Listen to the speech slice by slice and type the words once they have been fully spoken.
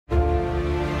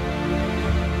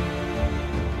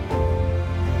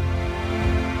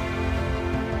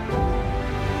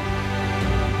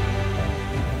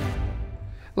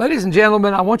Ladies and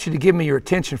gentlemen, I want you to give me your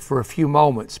attention for a few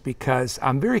moments because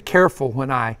I'm very careful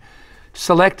when I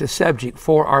select a subject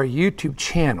for our YouTube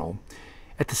channel.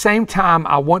 At the same time,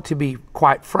 I want to be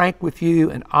quite frank with you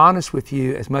and honest with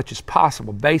you as much as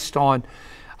possible based on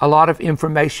a lot of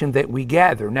information that we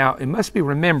gather. Now, it must be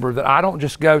remembered that I don't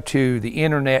just go to the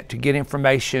internet to get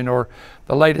information or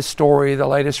the latest story, the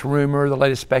latest rumor, the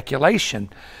latest speculation.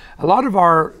 A lot of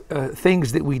our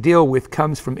things that we deal with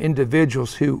comes from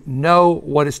individuals who know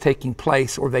what is taking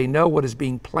place or they know what is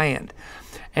being planned.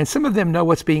 And some of them know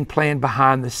what's being planned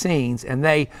behind the scenes, and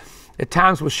they at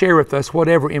times will share with us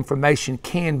whatever information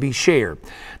can be shared.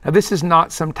 Now, this is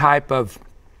not some type of,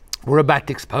 we're about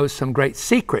to expose some great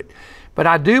secret, but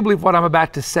I do believe what I'm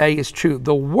about to say is true.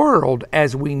 The world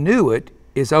as we knew it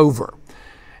is over.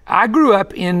 I grew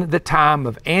up in the time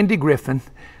of Andy Griffin,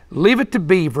 Leave It to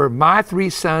Beaver, My Three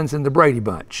Sons, and the Brady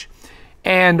Bunch.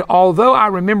 And although I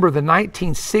remember the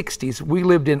 1960s, we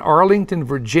lived in Arlington,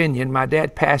 Virginia, and my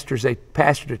dad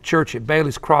pastored a church at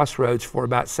Bailey's Crossroads for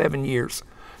about 7 years.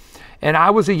 And I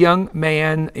was a young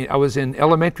man. I was in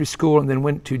elementary school and then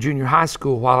went to junior high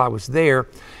school while I was there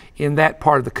in that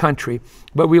part of the country.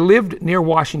 But we lived near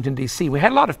Washington, D.C. We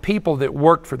had a lot of people that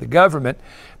worked for the government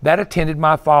that attended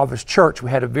my father's church.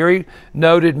 We had a very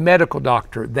noted medical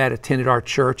doctor that attended our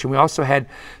church, and we also had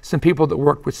some people that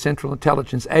worked with Central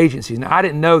Intelligence Agencies. Now, I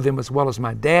didn't know them as well as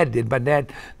my dad did. My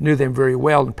dad knew them very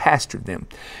well and pastored them.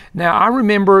 Now, I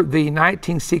remember the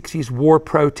 1960s war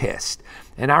protest,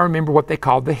 and I remember what they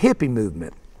called the hippie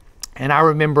movement. And I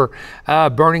remember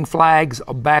burning flags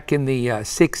back in the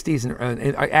 60s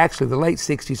and actually the late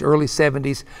 60s, early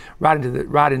 70s,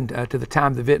 right into the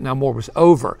time the Vietnam War was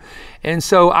over. And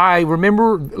so I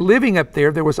remember living up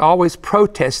there. There was always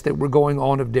protests that were going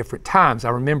on of different times. I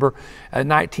remember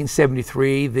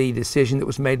 1973, the decision that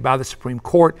was made by the Supreme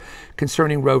Court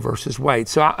concerning Roe versus Wade.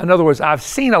 So in other words, I've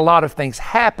seen a lot of things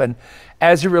happen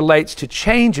as it relates to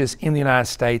changes in the United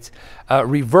States,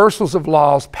 reversals of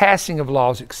laws, passing of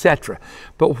laws, etc.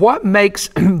 But what makes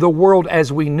the world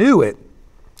as we knew it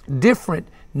different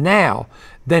now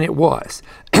than it was?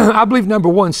 I believe, number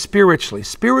one, spiritually.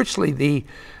 Spiritually,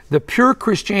 the pure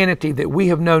Christianity that we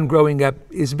have known growing up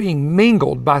is being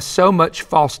mingled by so much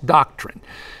false doctrine.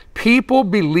 People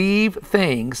believe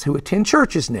things who attend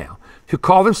churches now, who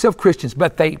call themselves Christians,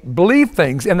 but they believe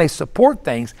things and they support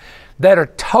things that are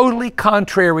totally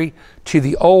contrary to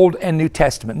the Old and New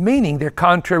Testament, meaning they're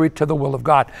contrary to the will of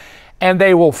God. And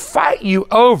they will fight you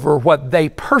over what they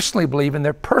personally believe in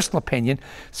their personal opinion.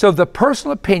 So the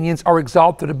personal opinions are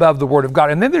exalted above the Word of God.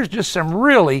 And then there's just some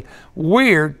really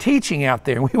weird teaching out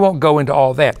there, and we won't go into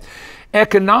all that.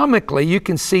 Economically, you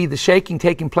can see the shaking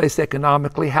taking place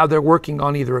economically, how they're working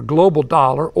on either a global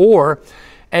dollar or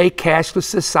a cashless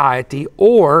society,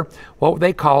 or what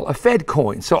they call a Fed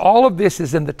coin. So all of this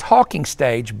is in the talking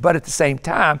stage, but at the same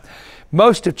time,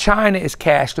 most of China is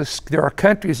cashless. There are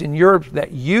countries in Europe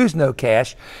that use no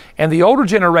cash. And the older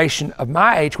generation of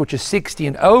my age, which is 60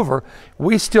 and over,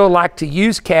 we still like to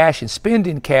use cash and spend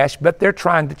in cash, but they're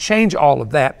trying to change all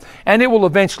of that. And it will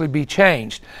eventually be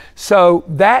changed. So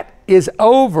that is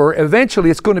over. Eventually,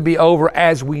 it's going to be over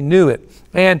as we knew it.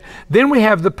 And then we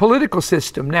have the political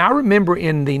system. Now, I remember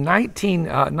in the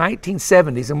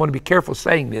 1970s, I'm going to be careful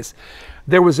saying this,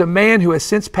 there was a man who has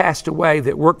since passed away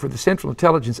that worked for the Central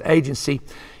Intelligence Agency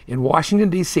in Washington,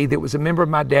 D.C. that was a member of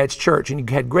my dad's church, and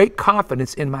he had great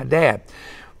confidence in my dad.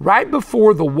 Right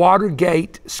before the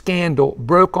Watergate scandal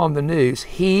broke on the news,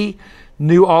 he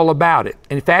knew all about it.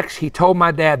 And in fact, he told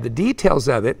my dad the details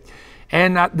of it.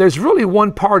 And there's really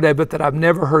one part of it that I've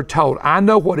never heard told. I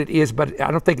know what it is, but I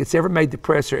don't think it's ever made the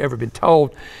press or ever been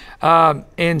told.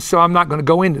 And so I'm not going to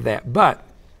go into that. But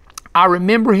I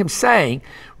remember him saying,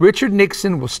 Richard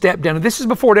Nixon will step down. And this is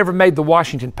before it ever made the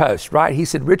Washington Post, right? He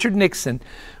said, Richard Nixon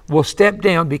will step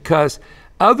down because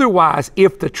otherwise,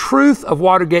 if the truth of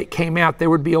Watergate came out, there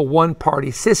would be a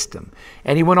one-party system.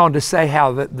 And he went on to say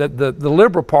how the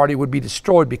Liberal Party would be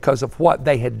destroyed because of what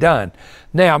they had done.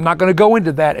 Now, I'm not going to go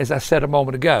into that, as I said a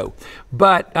moment ago.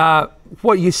 But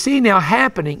what you see now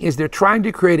happening is they're trying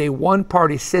to create a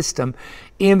one-party system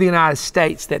in the United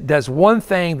States that does one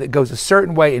thing that goes a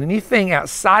certain way, and anything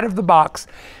outside of the box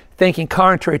thinking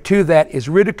contrary to that is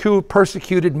ridiculed,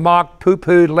 persecuted, mocked,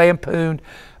 poo-pooed, lampooned,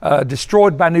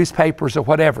 destroyed by newspapers or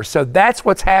whatever. So that's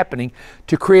what's happening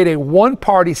to create a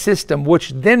one-party system, which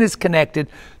then is connected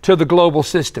to the global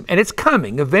system. And it's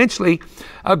coming. Eventually,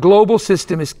 a global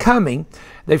system is coming.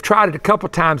 They've tried it a couple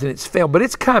times and it's failed, but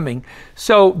it's coming.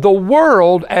 So the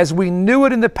world, as we knew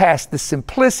it in the past, the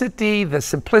simplicity of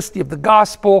the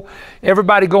gospel,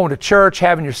 everybody going to church,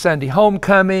 having your Sunday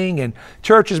homecoming, and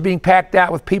churches being packed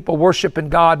out with people worshiping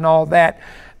God and all that,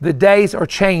 the days are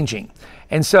changing.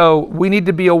 And so we need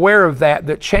to be aware of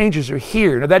that changes are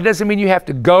here. Now, that doesn't mean you have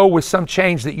to go with some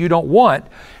change that you don't want,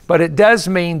 but it does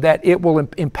mean that it will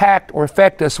impact or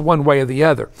affect us one way or the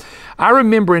other. I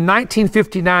remember in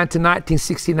 1959 to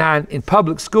 1969 in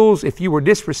public schools, if you were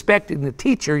disrespecting the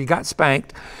teacher, you got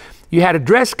spanked. You had a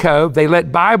dress code, they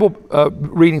let Bible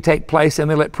reading take place, and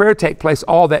they let prayer take place.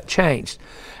 All that changed.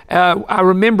 I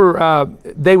remember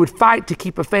they would fight to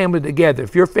keep a family together.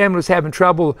 If your family was having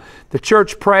trouble, the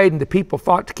church prayed and the people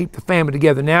fought to keep the family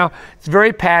together. Now, it's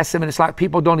very passive, and it's like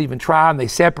people don't even try, and they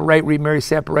separate, remarry,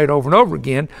 separate over and over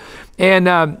again. And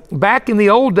back in the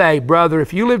old day, brother,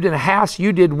 if you lived in a house,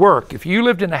 you did work. If you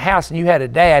lived in a house and you had a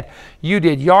dad, you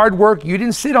did yard work. You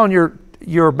didn't sit on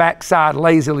your backside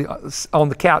lazily on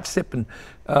the couch sipping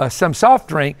some soft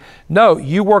drink. No,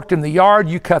 you worked in the yard,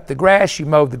 you cut the grass, you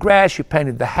mowed the grass, you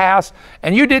painted the house,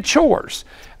 and you did chores.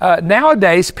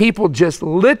 Nowadays, people just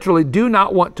literally do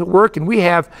not want to work, and we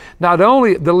have not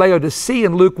only the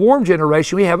Laodicean lukewarm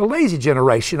generation, we have a lazy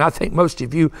generation. I think most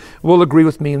of you will agree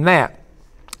with me in that.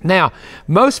 Now,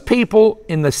 most people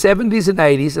in the 70s and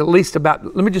 80s, at least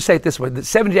about, let me just say it this way, that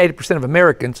 70 to 80% of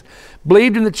Americans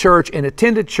believed in the church and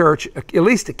attended church at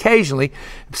least occasionally.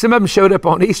 Some of them showed up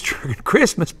on Easter and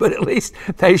Christmas, but at least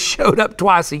they showed up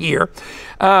twice a year.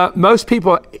 Most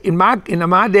people in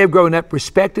my day of growing up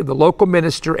respected the local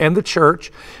minister and the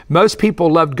church. Most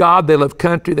people loved God, they loved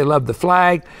country, they loved the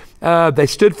flag. They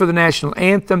stood for the national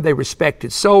anthem, they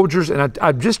respected soldiers, and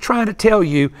I'm just trying to tell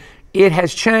you, it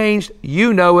has changed,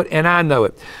 you know it, and I know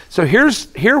it. So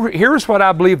here's what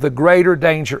I believe the greater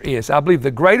danger is. I believe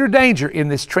the greater danger in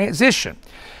this transition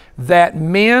that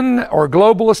men or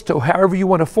globalists, or however you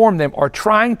want to form them, are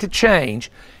trying to change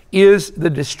is the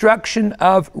destruction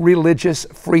of religious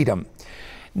freedom.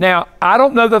 Now, I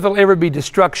don't know that there'll ever be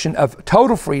destruction of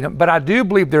total freedom, but I do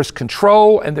believe there's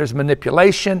control and there's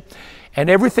manipulation. And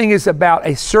everything is about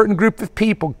a certain group of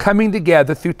people coming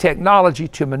together through technology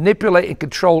to manipulate and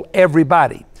control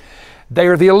everybody. They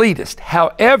are the elitist.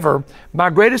 However, my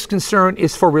greatest concern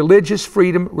is for religious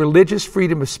freedom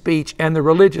of speech, and the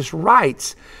religious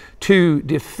rights to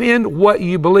defend what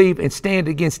you believe and stand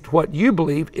against what you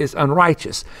believe is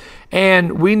unrighteous.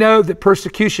 And we know that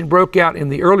persecution broke out in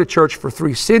the early church for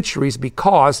 3 centuries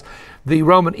because the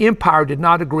Roman Empire did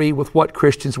not agree with what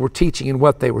Christians were teaching and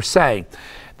what they were saying.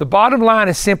 The bottom line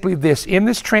is simply this: in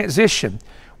this transition,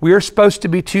 we are supposed to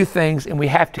be 2 things, and we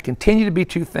have to continue to be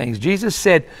 2 things. Jesus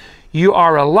said, you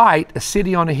are a light, a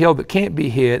city on a hill that can't be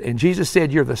hid. And Jesus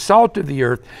said, you're the salt of the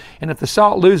earth, and if the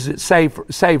salt loses its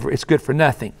savor, it's good for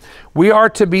nothing. We are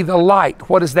to be the light.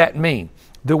 What does that mean?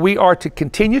 That we are to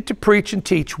continue to preach and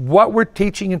teach what we're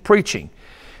teaching and preaching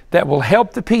that will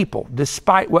help the people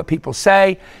despite what people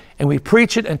say, and we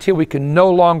preach it until we can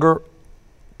no longer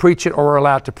preach it or are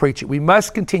allowed to preach it. We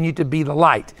must continue to be the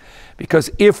light, because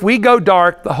if we go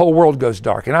dark, the whole world goes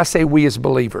dark. And I say we as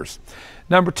believers.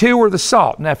 Number 2, we're the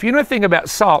salt. Now, if you know anything about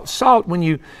salt, when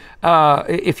you,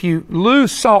 if you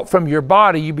lose salt from your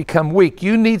body, you become weak.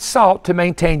 You need salt to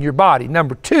maintain your body.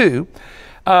 Number 2,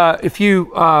 if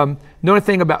you know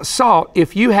anything about salt,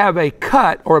 if you have a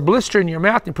cut or a blister in your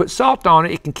mouth and you put salt on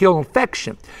it, it can kill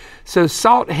infection. So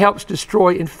salt helps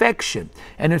destroy infection,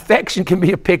 and infection can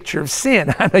be a picture of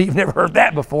sin. I know you've never heard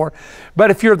that before,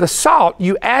 but if you're the salt,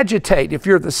 you agitate. If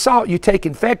you're the salt, you take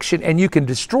infection and you can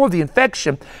destroy the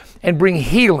infection and bring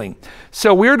healing.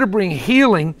 So we're to bring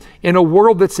healing in a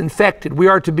world that's infected. We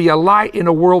are to be a light in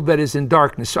a world that is in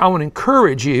darkness. So I want to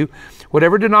encourage you,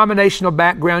 whatever denominational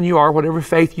background you are, whatever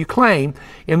faith you claim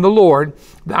in the Lord,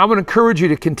 I want to encourage you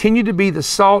to continue to be the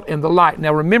salt and the light.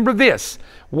 Now remember this: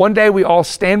 one day we all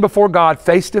stand before God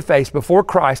face to face before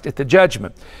Christ at the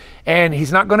judgment. And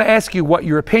He's not going to ask you what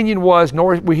your opinion was,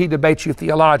 nor will He debate you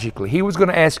theologically. He was going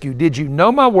to ask you, did you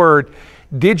know my word?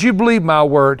 Did you believe my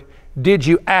word? Did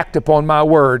you act upon my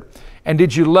word? And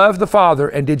did you love the Father,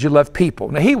 and did you love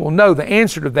people? Now, He will know the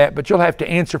answer to that, but you'll have to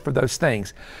answer for those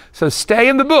things. So stay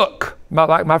in the book.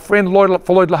 Like my friend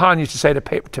Floyd LaHan used to say to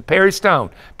Perry Stone,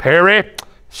 Perry,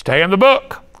 stay in the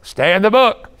book. Stay in the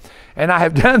book. And I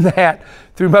have done that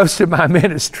through most of my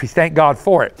ministry. Thank God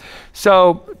for it.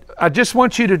 So I just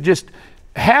want you to just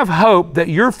have hope that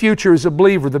your future as a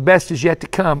believer, the best is yet to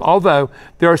come, although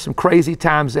there are some crazy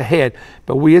times ahead.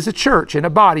 But we as a church and a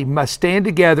body must stand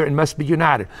together and must be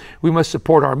united. We must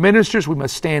support our ministers. We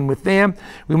must stand with them.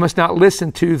 We must not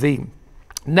listen to the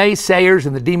naysayers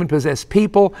and the demon-possessed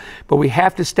people, but we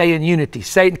have to stay in unity.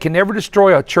 Satan can never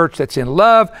destroy a church that's in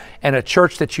love and a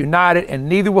church that's united, and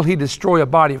neither will he destroy a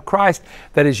body of Christ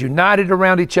that is united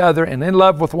around each other and in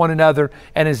love with one another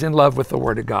and is in love with the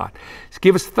Word of God. So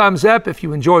give us a thumbs up if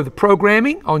you enjoy the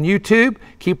programming on YouTube.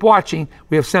 Keep watching.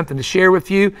 We have something to share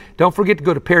with you. Don't forget to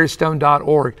go to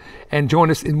perrystone.org and join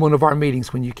us in one of our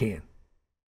meetings when you can.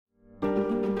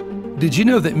 Did you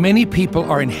know that many people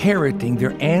are inheriting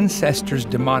their ancestors'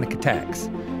 demonic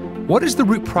attacks? What is the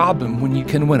root problem when you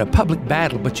can win a public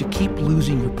battle, but you keep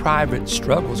losing your private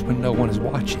struggles when no one is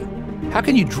watching? How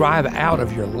can you drive out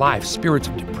of your life spirits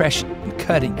of depression and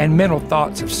cutting and mental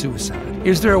thoughts of suicide?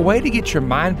 Is there a way to get your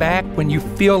mind back when you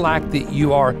feel like that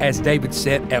you are, as David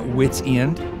said, at wit's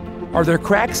end? Are there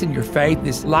cracks in your faith,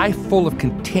 this life full of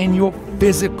continual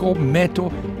physical,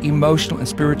 mental, emotional, and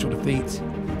spiritual defeats?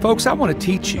 Folks, I want to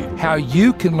teach you how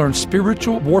you can learn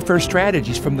spiritual warfare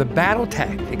strategies from the battle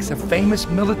tactics of famous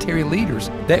military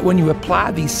leaders, that when you apply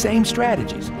these same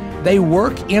strategies, they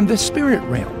work in the spirit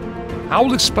realm. I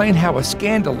will explain how a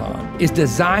scandalon is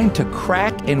designed to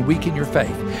crack and weaken your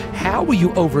faith. How will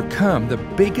you overcome the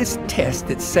biggest test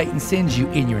that Satan sends you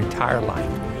in your entire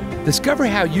life? Discover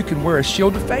how you can wear a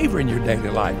shield of favor in your daily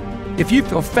life. If you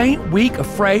feel faint, weak,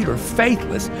 afraid, or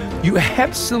faithless, you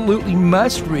absolutely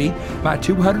must read my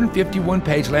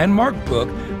 251-page landmark book,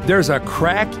 There's a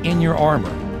Crack in Your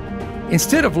Armor.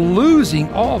 Instead of losing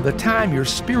all the time your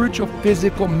spiritual,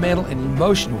 physical, mental, and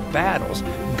emotional battles,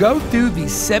 go through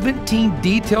these 17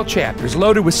 detailed chapters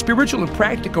loaded with spiritual and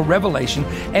practical revelation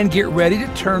and get ready to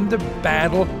turn the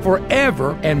battle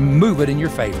forever and move it in your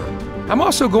favor. I'm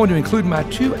also going to include my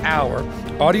 2-hour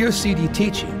audio CD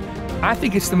teaching. I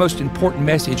think it's the most important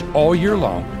message all year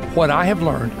long, what I have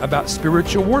learned about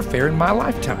spiritual warfare in my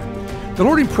lifetime. The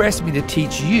Lord impressed me to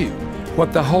teach you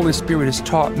what the Holy Spirit has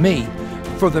taught me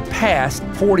for the past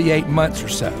 48 months or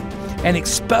so, and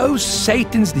expose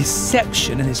Satan's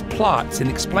deception and his plots, and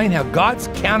explain how God's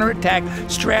counterattack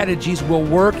strategies will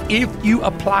work if you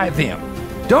apply them.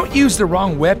 Don't use the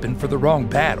wrong weapon for the wrong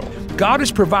battle. God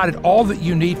has provided all that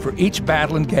you need for each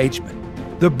battle engagement.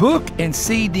 The book and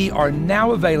CD are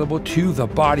now available to the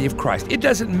body of Christ. It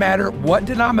doesn't matter what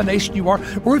denomination you are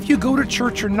or if you go to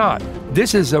church or not.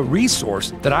 This is a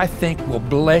resource that I think will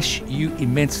bless you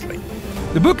immensely.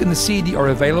 The book and the CD are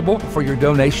available for your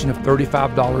donation of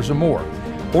 $35 or more.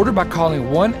 Order by calling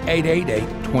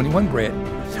 1-888-21-BREAD,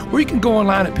 or you can go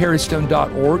online at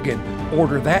perrystone.org and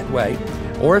order that way.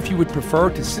 Or if you would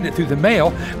prefer to send it through the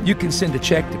mail, you can send a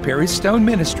check to Perry Stone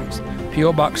Ministries,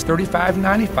 P.O. Box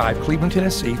 3595, Cleveland,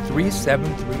 Tennessee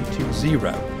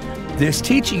 37320. This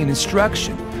teaching and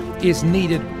instruction is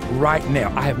needed right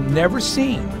now. I have never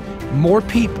seen more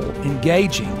people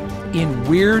engaging in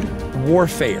weird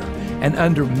warfare and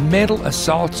under mental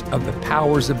assaults of the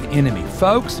powers of the enemy.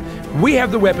 Folks, we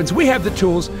have the weapons, we have the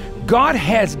tools. God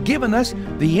has given us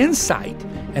the insight,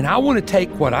 and I want to take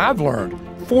what I've learned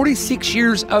 46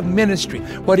 years of ministry,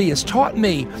 what He has taught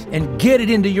me, and get it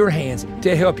into your hands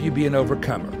to help you be an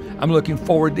overcomer. I'm looking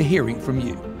forward to hearing from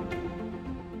you.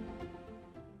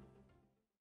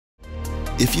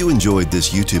 If you enjoyed this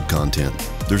YouTube content,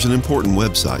 there's an important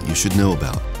website you should know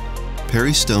about: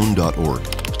 perrystone.org.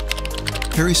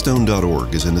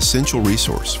 Perrystone.org is an essential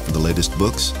resource for the latest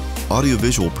books,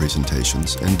 audiovisual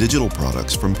presentations, and digital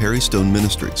products from Perry Stone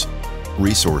Ministries.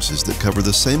 Resources that cover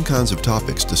the same kinds of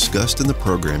topics discussed in the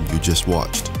program you just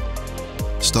watched.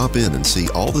 Stop in and see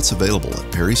all that's available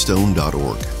at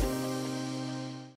perrystone.org.